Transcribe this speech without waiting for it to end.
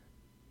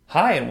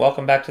Hi, and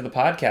welcome back to the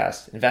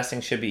podcast, Investing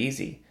Should Be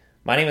Easy.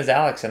 My name is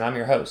Alex, and I'm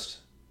your host.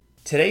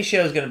 Today's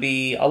show is going to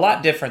be a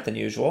lot different than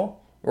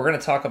usual. We're going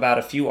to talk about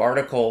a few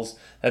articles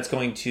that's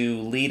going to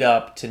lead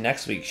up to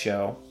next week's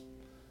show.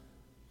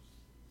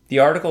 The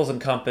articles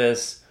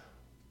encompass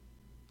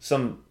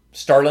some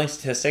startling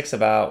statistics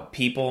about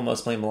people,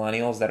 mostly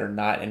millennials, that are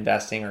not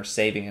investing or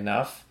saving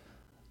enough.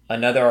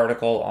 Another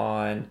article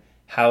on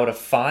how to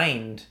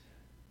find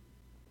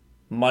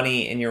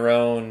money in your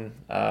own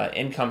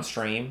income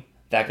stream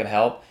that could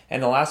help.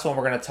 And the last one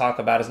we're going to talk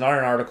about is not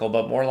an article,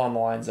 but more along the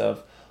lines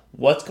of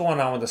what's going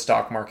on with the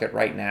stock market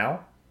right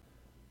now,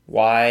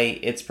 why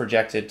it's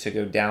projected to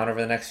go down over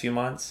the next few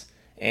months,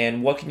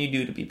 and what can you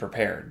do to be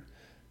prepared.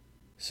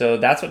 So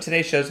that's what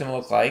today's show is going to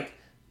look like,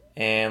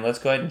 and let's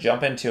go ahead and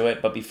jump into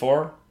it. But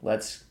before,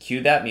 let's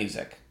cue that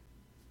music.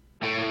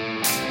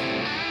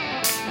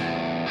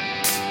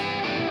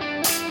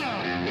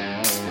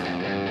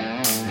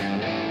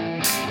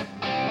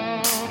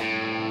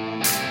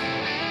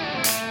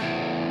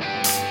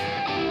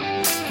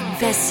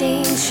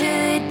 Investing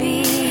should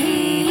be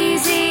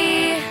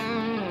easy.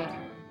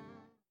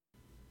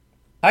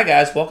 Hi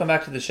guys, welcome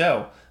back to the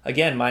show.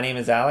 Again, my name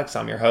is Alex,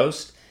 I'm your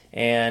host,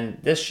 and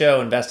this show,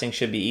 Investing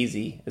Should Be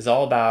Easy, is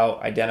all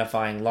about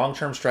identifying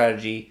long-term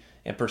strategy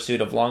in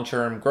pursuit of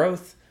long-term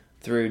growth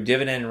through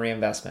dividend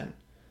reinvestment.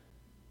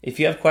 If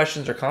you have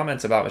questions or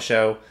comments about the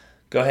show,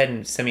 go ahead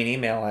and send me an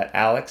email at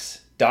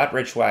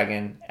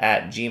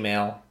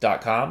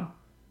alex.richwagon@gmail.com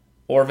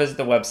or visit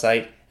the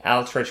website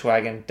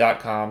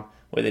alexrichwagon.com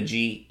with a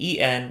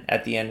G-E-N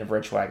at the end of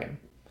Richwagon.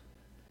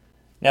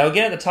 Now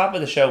again, at the top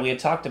of the show, we had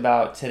talked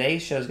about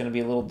today's show is going to be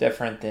a little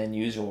different than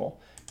usual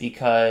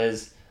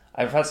because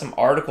I've had some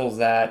articles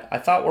that I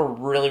thought were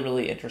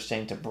really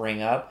interesting to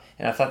bring up,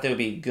 and I thought they would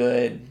be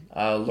good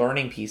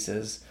learning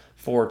pieces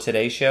for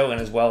today's show, and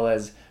as well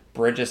as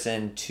bridge us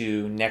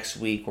into next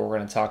week where we're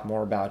going to talk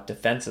more about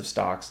defensive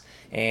stocks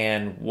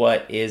and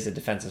what is a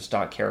defensive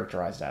stock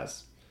characterized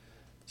as.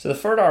 So the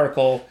third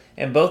article,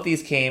 and both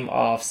these came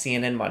off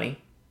CNN Money.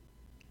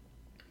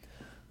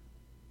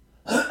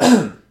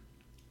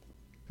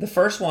 The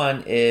first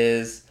one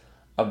is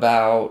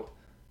about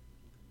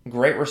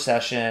Great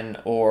Recession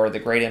or the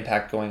great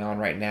impact going on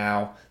right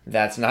now.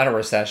 That's not a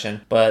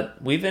recession,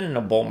 but we've been in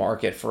a bull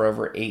market for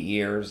over 8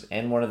 years,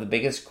 and one of the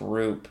biggest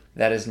group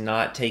that is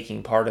not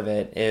taking part of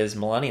it is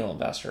millennial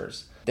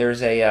investors.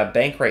 There's a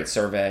Bankrate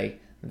survey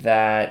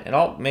that, and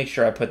I'll make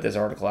sure I put this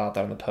article out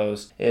there on the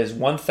post, is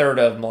 1/3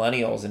 of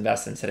millennials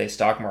invest in today's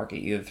stock market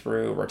either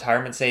through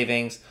retirement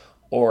savings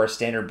or a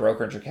standard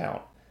brokerage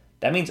account.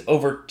 That means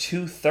over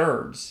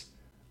 2/3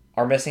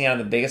 are missing out on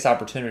the biggest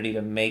opportunity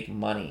to make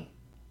money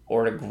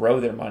or to grow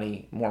their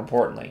money, more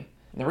importantly.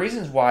 And the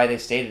reasons why they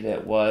stated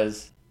it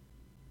was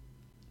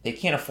they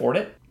can't afford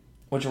it,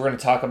 which we're going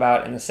to talk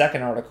about in the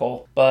second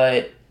article,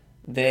 but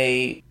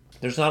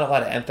there's not a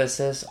lot of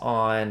emphasis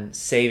on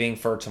saving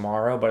for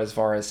tomorrow, but as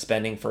far as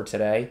spending for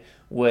today,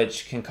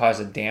 which can cause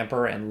a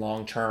damper in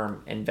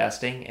long-term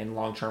investing and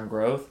long-term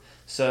growth.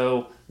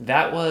 So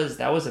that was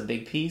a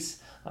big piece.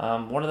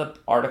 One of the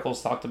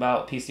articles talked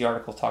about, PC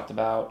article talked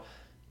about,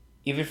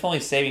 even if you're only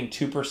saving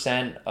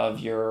 2% of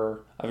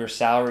your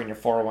salary in your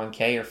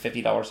 401k or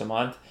 $50 a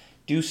month,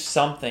 do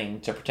something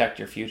to protect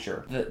your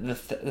future.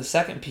 The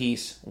second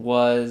piece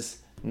was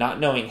not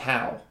knowing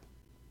how.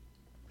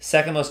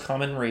 Second most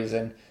common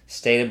reason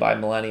stated by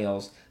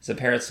millennials is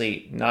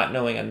apparently not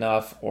knowing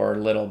enough or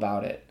little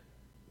about it.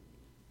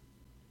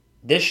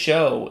 This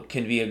show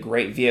can be a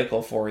great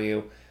vehicle for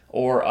you,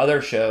 or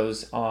other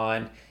shows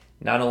on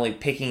not only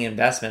picking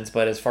investments,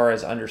 but as far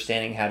as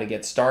understanding how to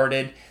get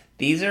started.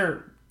 These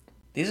are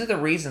the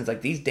reasons, like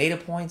these data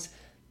points,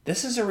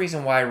 this is the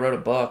reason why I wrote a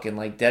book and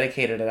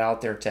dedicated it out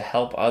there to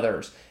help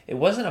others. It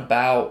wasn't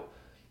about,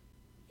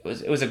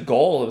 it was a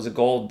goal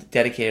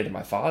dedicated to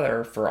my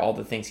father for all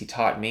the things he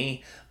taught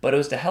me, but it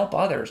was to help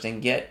others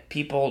and get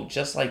people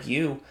just like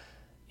you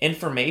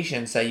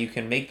information so you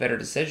can make better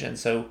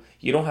decisions so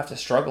you don't have to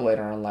struggle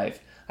later on in life.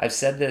 I've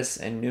said this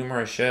in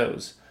numerous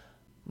shows.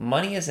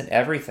 Money isn't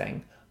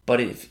everything, but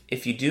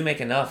if you do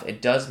make enough,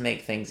 it does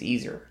make things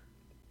easier.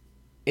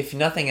 If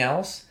nothing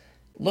else,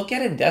 look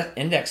at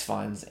index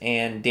funds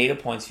and data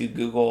points. If you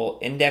Google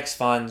index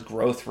funds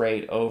growth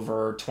rate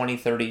over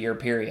 20-30 year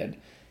period,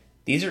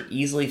 these are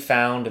easily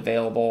found,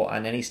 available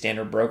on any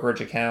standard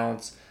brokerage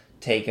accounts.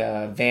 Take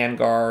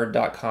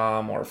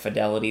Vanguard.com or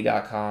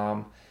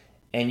Fidelity.com,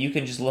 and you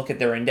can just look at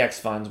their index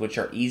funds, which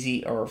are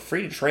easy or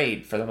free to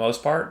trade for the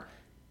most part.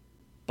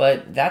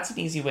 But that's an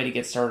easy way to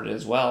get started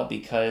as well,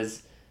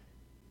 because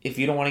if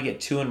you don't want to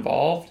get too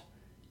involved,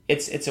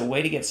 it's a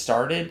way to get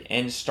started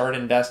and start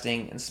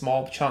investing in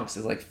small chunks.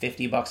 It's like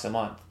 $50 a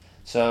month.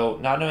 So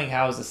not knowing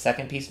how is the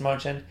second piece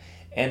mentioned.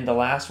 And the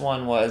last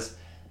one was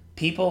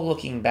people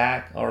looking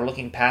back or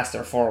looking past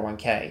their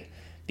 401k.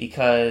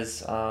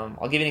 Because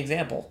I'll give you an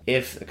example.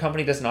 If a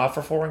company doesn't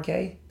offer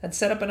 401k, then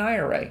set up an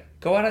IRA.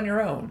 Go out on your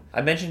own.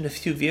 I mentioned a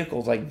few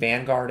vehicles like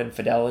Vanguard and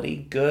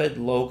Fidelity, good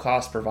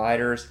low-cost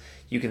providers.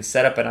 You can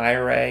set up an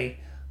IRA,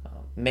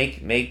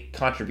 make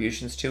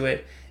contributions to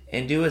it,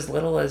 and do as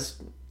little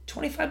as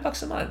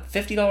 $25 a month,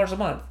 $50 a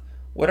month,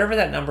 whatever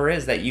that number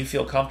is that you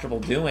feel comfortable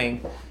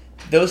doing.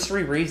 Those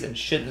three reasons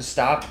shouldn't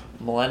stop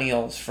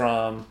millennials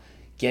from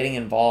getting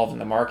involved in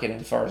the market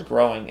as far as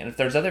growing. And if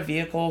there's other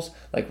vehicles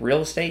like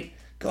real estate,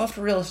 go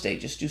after real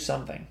estate. Just do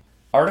something.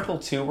 Article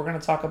 2 we're going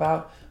to talk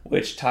about,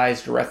 which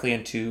ties directly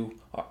into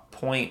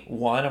point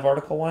 1 of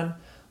Article 1,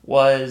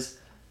 was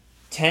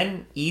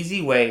 10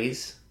 easy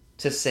ways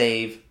to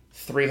save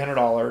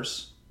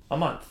 $300 a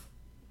month.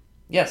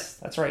 Yes,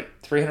 that's right,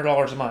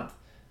 $300 a month.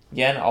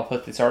 Again, I'll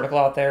put this article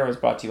out there. It was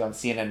brought to you on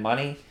CNN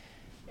Money.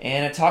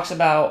 And it talks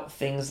about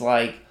things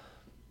like,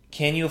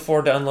 can you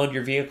afford to unload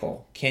your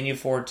vehicle? Can you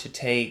afford to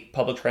take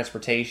public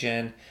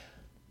transportation,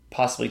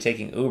 possibly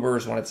taking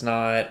Ubers when it's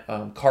not,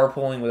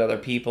 carpooling with other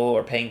people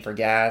or paying for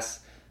gas,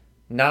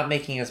 not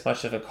making as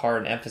much of a car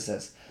an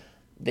emphasis.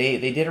 They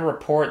did a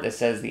report that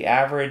says the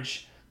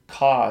average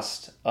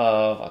cost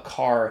of a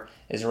car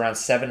is around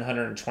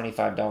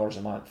 $725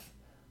 a month.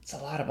 It's a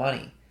lot of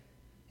money.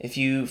 If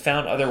you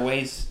found other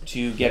ways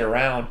to get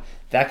around,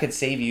 that could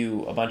save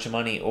you a bunch of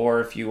money.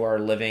 Or if you are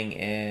living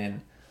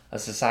in a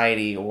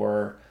society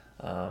or,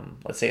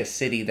 let's say, a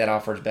city that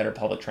offers better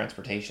public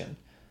transportation.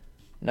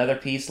 Another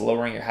piece,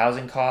 lowering your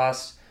housing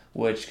costs,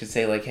 which could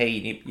say like, hey,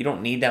 you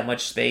don't need that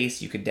much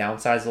space. You could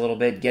downsize a little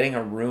bit. Getting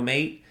a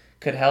roommate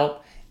could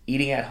help.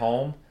 Eating at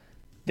home.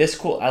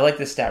 I like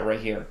this stat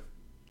right here.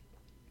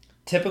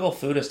 Typical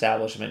food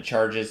establishment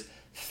charges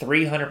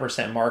 300%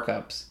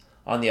 markups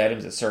on the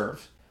items it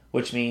serves,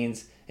 which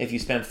means if you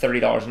spend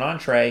 $30 an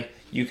entree,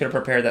 you could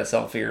have prepared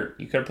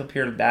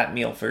that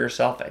meal for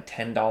yourself at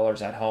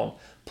 $10 at home.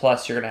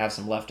 Plus, you're going to have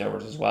some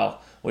leftovers as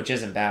well, which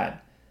isn't bad.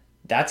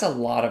 That's a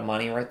lot of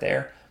money right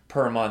there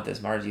per month as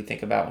far as you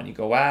think about when you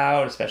go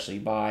out, especially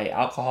buy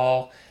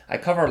alcohol. I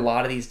cover a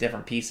lot of these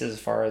different pieces as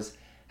far as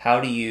how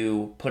do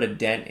you put a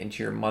dent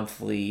into your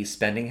monthly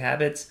spending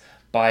habits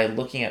by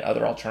looking at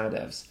other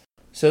alternatives.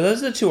 So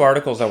those are the two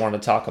articles I want to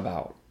talk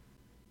about.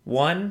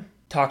 One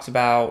talks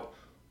about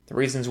the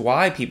reasons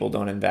why people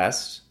don't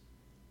invest,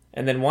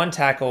 and then one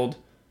tackled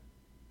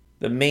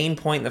the main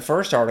point in the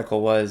first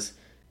article was,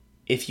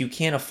 if you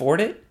can't afford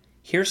it,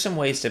 here's some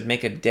ways to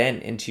make a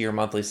dent into your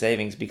monthly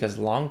savings, because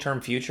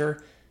long-term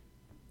future,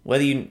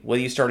 whether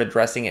you start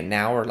addressing it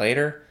now or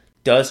later,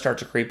 does start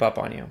to creep up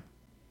on you.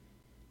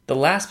 The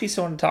last piece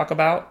I want to talk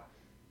about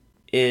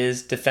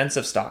is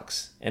defensive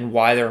stocks and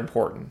why they're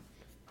important.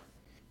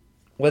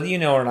 Whether you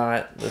know or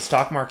not, the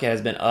stock market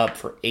has been up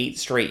for 8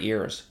 straight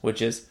years,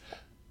 which is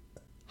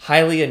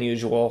highly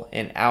unusual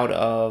and out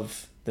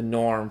of the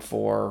norm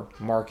for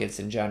markets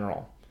in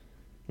general.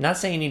 I'm not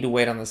saying you need to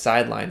wait on the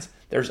sidelines.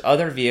 There's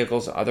other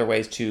vehicles, other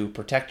ways to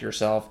protect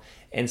yourself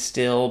and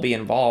still be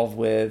involved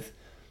with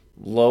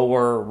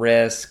lower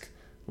risk,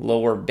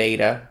 lower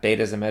beta.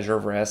 Beta is a measure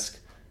of risk.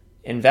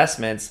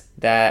 Investments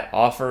that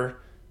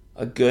offer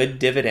a good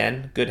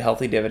dividend, good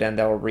healthy dividend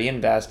that will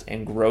reinvest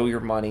and grow your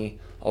money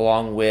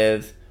along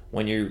with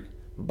when you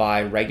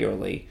buy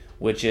regularly,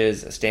 which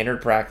is a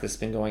standard practice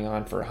been going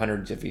on for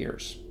hundreds of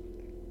years.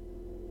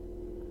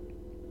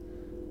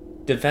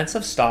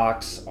 Defensive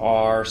stocks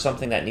are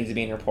something that needs to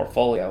be in your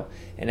portfolio.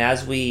 And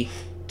as we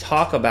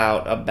talk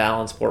about a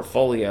balanced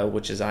portfolio,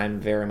 which is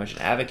I'm very much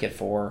an advocate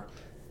for,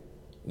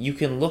 you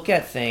can look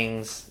at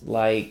things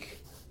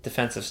like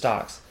defensive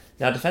stocks.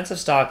 Now, defensive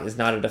stock is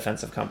not a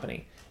defensive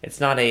company. It's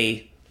not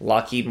a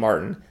Lockheed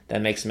Martin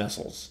that makes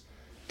missiles.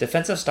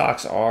 Defensive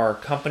stocks are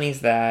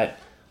companies that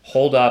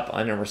hold up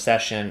in a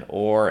recession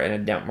or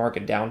in a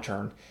market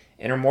downturn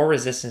and are more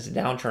resistant to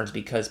downturns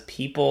because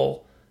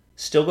people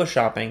still go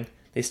shopping,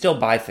 they still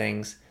buy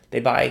things, they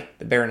buy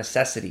the bare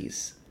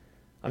necessities.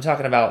 I'm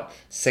talking about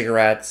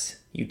cigarettes,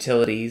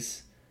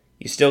 utilities.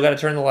 You still got to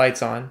turn the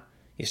lights on,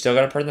 you still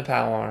got to turn the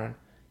power on,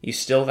 you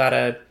still got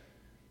to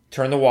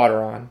turn the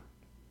water on.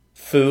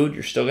 Food,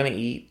 you're still going to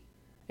eat,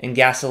 and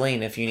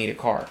gasoline if you need a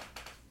car.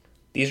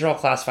 These are all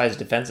classified as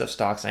defensive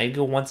stocks. And I'd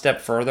go one step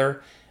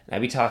further, and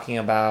I'd be talking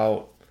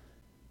about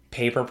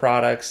paper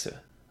products,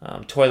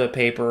 toilet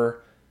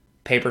paper,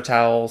 paper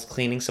towels,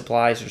 cleaning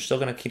supplies. You're still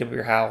going to keep up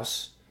your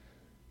house.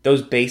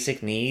 Those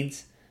basic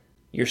needs,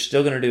 you're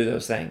still going to do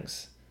those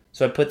things.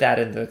 So I put that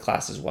into the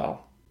class as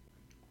well.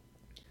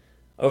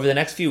 Over the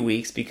next few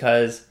weeks,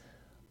 because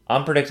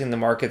I'm predicting the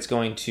market's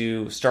going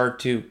to start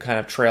to kind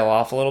of trail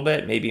off a little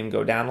bit, maybe even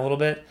go down a little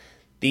bit,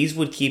 these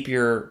would keep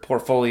your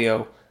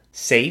portfolio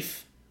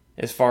safe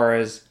as far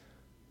as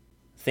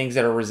things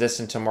that are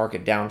resistant to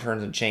market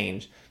downturns and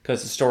change.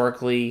 Because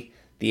historically,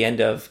 the end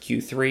of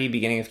Q3,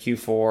 beginning of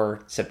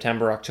Q4,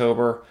 September,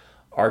 October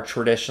are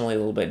traditionally a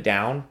little bit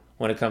down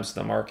when it comes to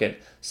the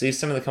market. So these are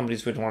some of the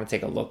companies we'd want to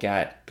take a look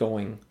at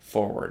going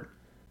forward.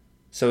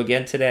 So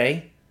again,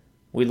 today,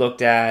 we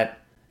looked at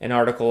an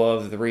article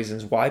of the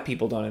reasons why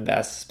people don't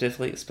invest,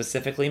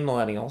 specifically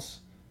millennials.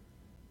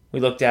 We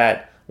looked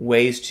at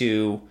ways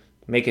to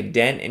make a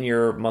dent in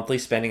your monthly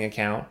spending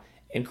account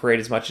and create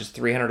as much as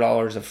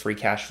 $300 of free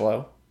cash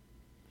flow.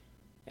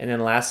 And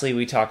then lastly,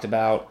 we talked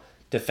about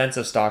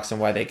defensive stocks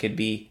and why they could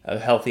be a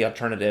healthy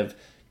alternative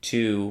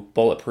to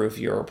bulletproof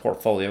your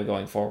portfolio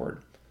going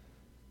forward.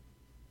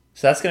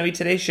 So that's going to be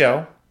today's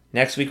show.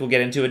 Next week, we'll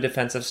get into a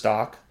defensive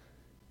stock.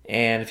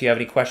 And if you have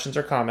any questions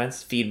or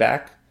comments,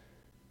 feedback,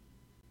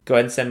 go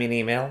ahead and send me an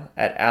email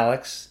at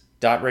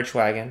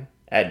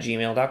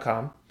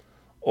alex.richwagon@gmail.com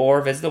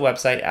or visit the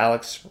website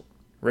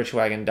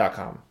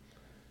alexrichwagon.com.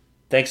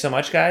 Thanks so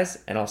much,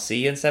 guys, and I'll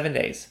see you in 7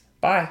 days.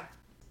 Bye.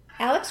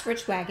 Alex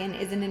Richwagon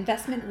is an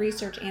investment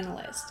research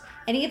analyst.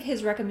 Any of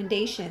his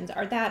recommendations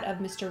are that of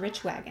Mr.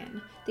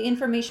 Richwagon. The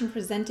information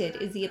presented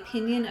is the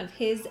opinion of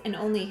his and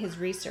only his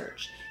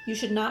research. You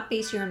should not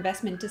base your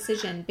investment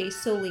decision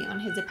based solely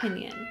on his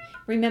opinion.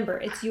 Remember,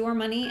 it's your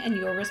money and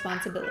your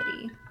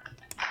responsibility.